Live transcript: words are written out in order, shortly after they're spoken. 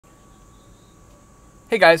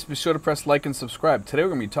Hey guys, be sure to press like and subscribe. Today we're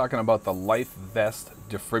going to be talking about the Life Vest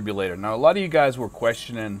defibrillator. Now a lot of you guys were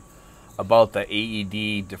questioning about the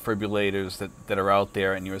AED defibrillators that are out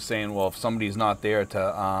there, and you were saying, well, if somebody's not there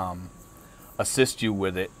to assist you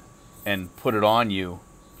with it and put it on you,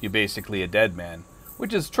 you're basically a dead man,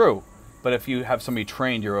 which is true. But if you have somebody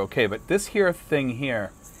trained, you're okay. But this here thing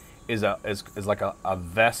here is like a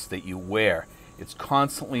vest that you wear. It's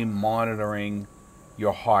constantly monitoring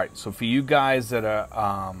your heart. So for you guys that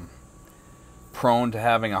are prone to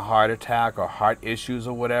having a heart attack or heart issues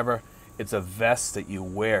or whatever, it's a vest that you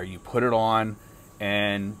wear. You put it on,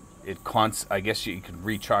 and I guess you can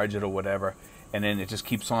recharge it or whatever, and then it just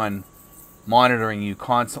keeps on monitoring you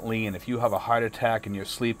constantly. And if you have a heart attack in your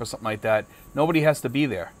sleep or something like that, nobody has to be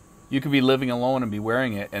there. You could be living alone and be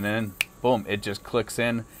wearing it, and then boom, it just clicks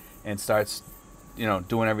in and starts,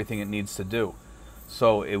 doing everything it needs to do.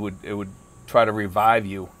 So it would try to revive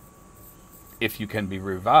you if you can be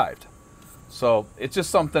revived. So it's just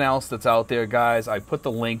something else that's out there, guys. I put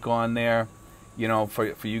the link on there,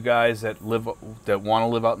 for you guys that want to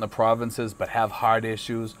live out in the provinces but have heart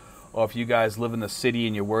issues, or if you guys live in the city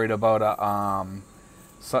and you're worried about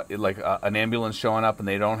an ambulance showing up and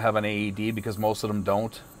they don't have an AED, because most of them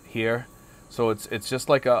don't here. So it's just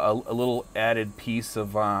like a little added piece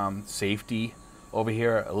of safety over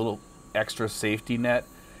here, a little extra safety net.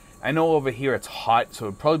 I know over here it's hot, so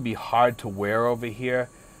it'd probably be hard to wear over here.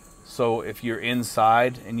 So if you're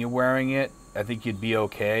inside and you're wearing it, I think you'd be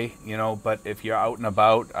okay, But if you're out and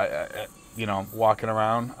about, walking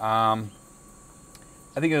around, I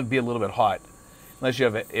think it would be a little bit hot, unless you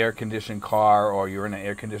have an air-conditioned car or you're in an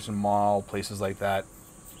air-conditioned mall, places like that.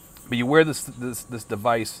 But you wear this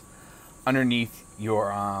device underneath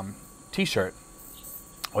your t-shirt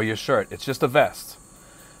or your shirt. It's just a vest.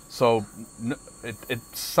 So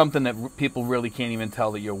it's something that people really can't even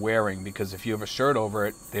tell that you're wearing, because if you have a shirt over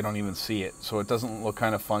it, they don't even see it. So it doesn't look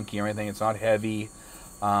kind of funky or anything. It's not heavy.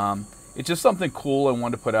 It's just something cool I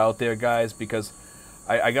wanted to put out there, guys, because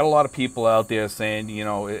I got a lot of people out there saying,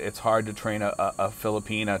 it's hard to train a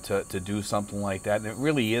Filipina to do something like that. And it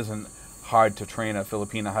really isn't hard to train a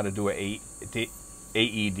Filipina how to do an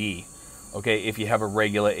AED, okay, if you have a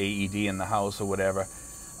regular AED in the house or whatever.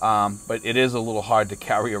 But it is a little hard to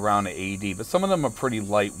carry around an AED. But some of them are pretty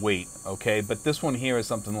lightweight, okay? But this one here is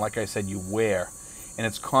something, like I said, you wear, and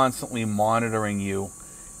it's constantly monitoring you.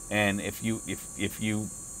 And if you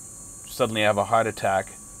suddenly have a heart attack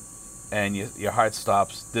and your heart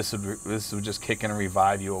stops, this would just kick in and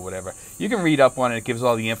revive you or whatever. You can read up on it. It gives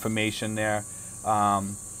all the information there.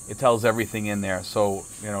 It tells everything in there. So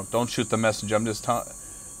don't shoot the messenger. I'm just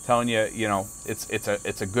telling you,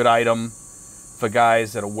 it's a good item for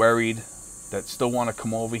guys that are worried, that still want to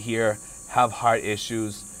come over here, have heart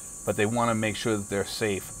issues, but they want to make sure that they're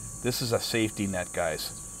safe. This is a safety net,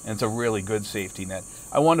 guys, and it's a really good safety net.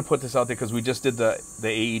 I wanted to put this out there because we just did the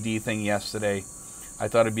AED thing yesterday. I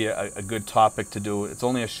thought it'd be a good topic to do. It's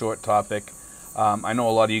only a short topic. I know a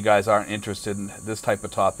lot of you guys aren't interested in this type of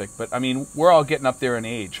topic, but I mean, we're all getting up there in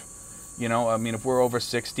age. If we're over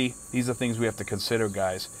 60, these are things we have to consider,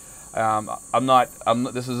 guys.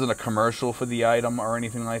 This isn't a commercial for the item or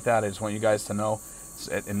anything like that. I just want you guys to know,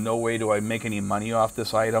 in no way do I make any money off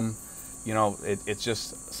this item. It's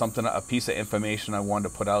just a piece of information I wanted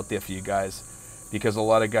to put out there for you guys, because a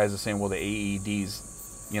lot of guys are saying, well, the AEDs,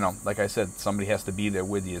 like I said, somebody has to be there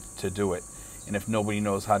with you to do it. And if nobody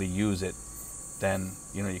knows how to use it, then,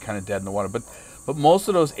 you're kind of dead in the water. But most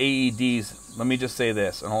of those AEDs, let me just say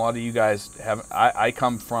this, and a lot of you guys have, I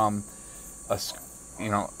come from I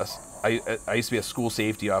used to be a school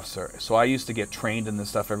safety officer, so I used to get trained in this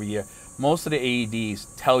stuff every year. Most of the AEDs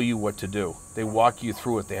tell you what to do. They walk you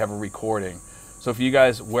through it. They have a recording. So if you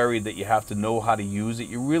guys worried that you have to know how to use it,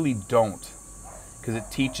 you really don't, because it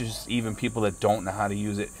teaches even people that don't know how to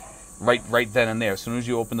use it right then and there. As soon as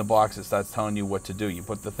you open the box, it starts telling you what to do. You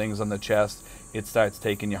put the things on the chest, it starts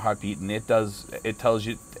taking your heartbeat, and it tells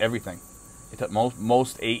you everything.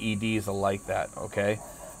 Most AEDs are like that, okay?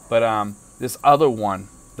 But this other one,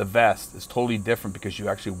 the vest, is totally different because you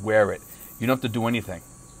actually wear it. You don't have to do anything.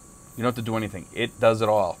 You don't have to do anything. It does it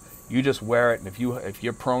all. You just wear it, and if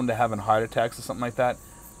you're prone to having heart attacks or something like that,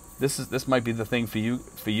 this might be the thing for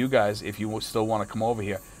you guys if you still want to come over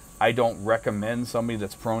here. I don't recommend somebody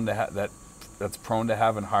that's prone to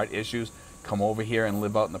having heart issues come over here and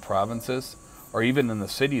live out in the provinces, or even in the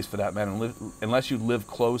cities for that matter, unless you live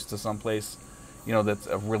close to someplace, that's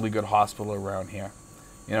a really good hospital around here.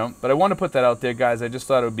 But I want to put that out there, guys. I just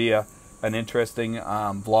thought it would be an interesting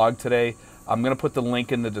vlog today. I'm going to put the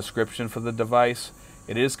link in the description for the device.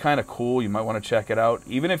 It is kind of cool. You might want to check it out.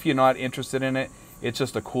 Even if you're not interested in it, it's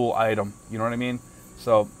just a cool item. You know what I mean?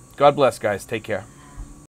 So God bless, guys. Take care.